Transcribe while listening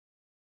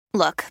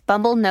Look,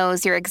 Bumble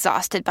knows you're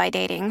exhausted by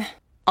dating.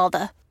 All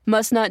the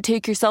must not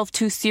take yourself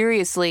too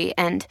seriously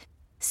and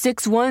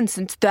 6'1"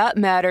 since that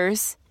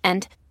matters.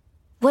 And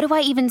what do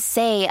I even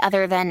say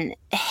other than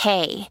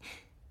hey?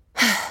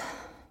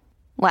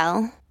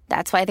 Well,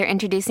 that's why they're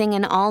introducing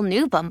an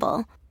all-new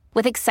Bumble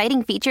with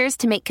exciting features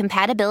to make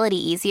compatibility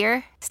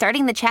easier,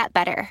 starting the chat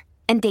better,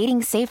 and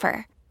dating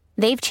safer.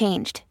 They've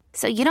changed,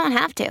 so you don't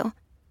have to.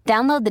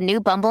 Download the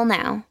new Bumble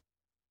now.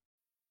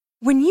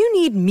 When you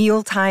need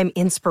mealtime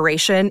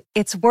inspiration,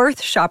 it's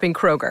worth shopping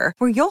Kroger,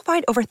 where you'll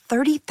find over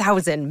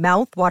 30,000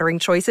 mouth-watering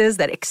choices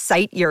that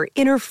excite your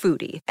inner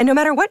foodie. And no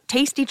matter what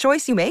tasty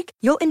choice you make,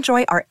 you'll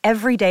enjoy our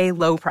everyday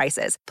low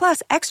prices,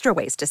 plus extra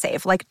ways to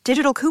save, like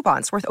digital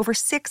coupons worth over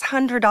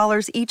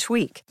 $600 each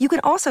week. You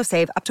can also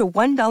save up to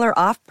 $1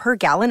 off per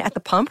gallon at the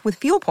pump with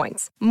fuel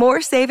points.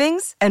 More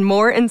savings and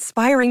more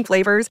inspiring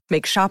flavors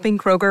make shopping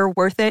Kroger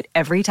worth it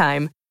every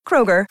time.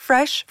 Kroger,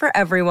 fresh for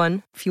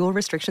everyone. Fuel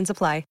restrictions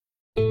apply.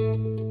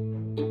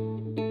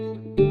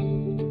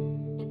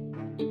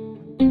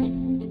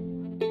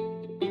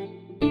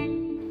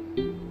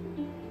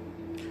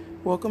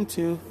 Welcome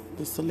to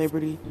the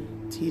Celebrity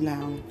Tea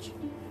Lounge.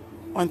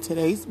 On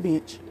today's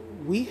bench,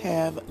 we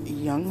have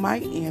Young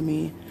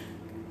Miami,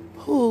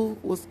 who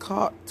was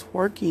caught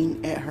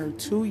twerking at her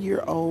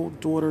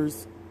 2-year-old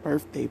daughter's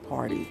birthday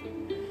party.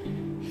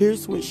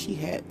 Here's what she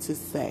had to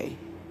say.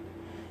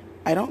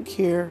 I don't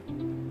care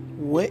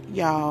what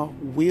y'all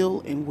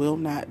will and will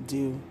not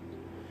do,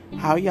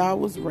 how y'all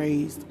was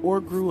raised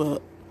or grew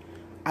up.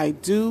 I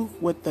do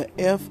what the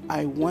F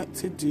I want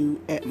to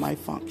do at my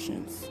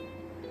functions.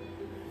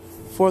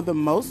 For the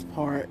most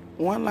part,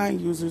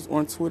 online users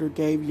on Twitter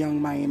gave Young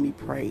Miami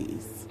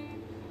praise.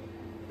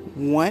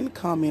 One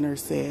commenter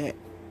said,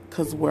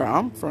 "'Cause where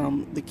I'm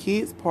from, the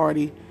kids'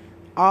 party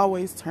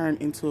always turned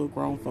into a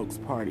grown folks'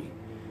 party.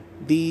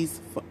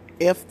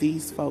 F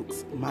these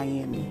folks,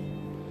 Miami."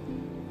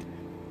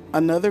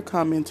 Another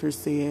commenter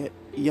said,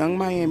 Young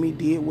Miami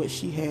did what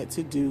she had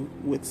to do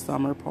with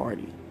summer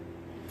party.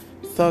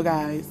 So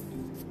guys,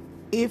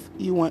 if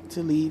you want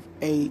to leave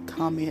a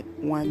comment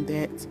on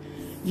that,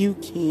 you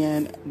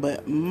can,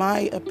 but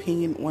my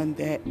opinion on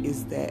that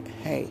is that,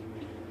 hey,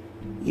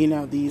 you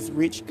know, these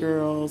rich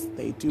girls,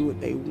 they do what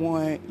they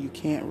want. You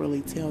can't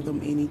really tell them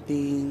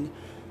anything.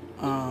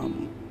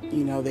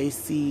 You know, they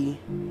see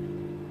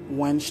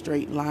one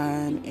straight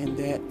line and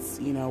that's,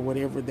 you know,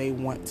 whatever they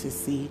want to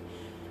see.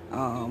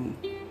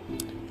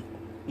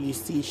 You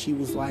see, she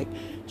was like,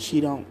 she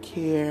don't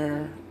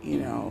care, you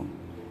know,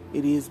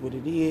 it is what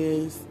it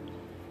is.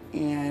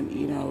 And,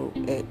 you know,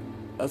 at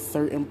a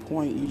certain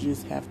point, you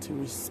just have to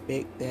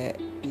respect that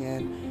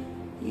and,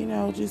 you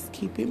know, just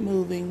keep it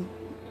moving,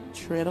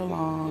 tread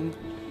along.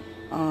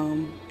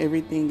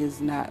 Everything is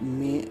not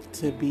meant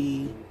to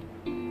be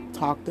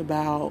talked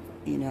about.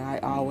 You know, I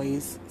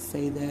always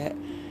say that.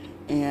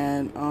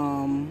 And,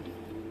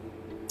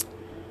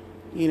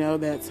 you know,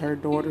 that's her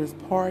daughter's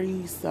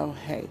party. So,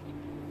 hey,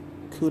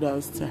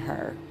 kudos to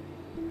her.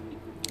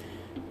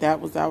 That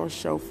was our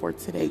show for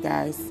today,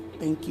 guys.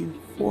 Thank you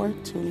for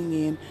tuning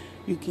in.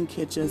 You can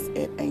catch us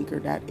at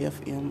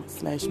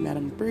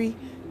anchor.fm/Madam Bree.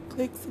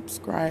 Click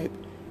subscribe.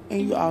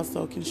 And you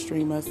also can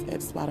stream us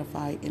at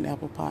Spotify and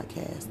Apple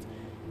Podcasts.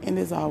 And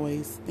as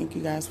always, thank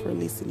you guys for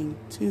listening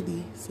to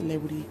the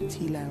Celebrity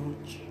Tea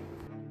Lounge.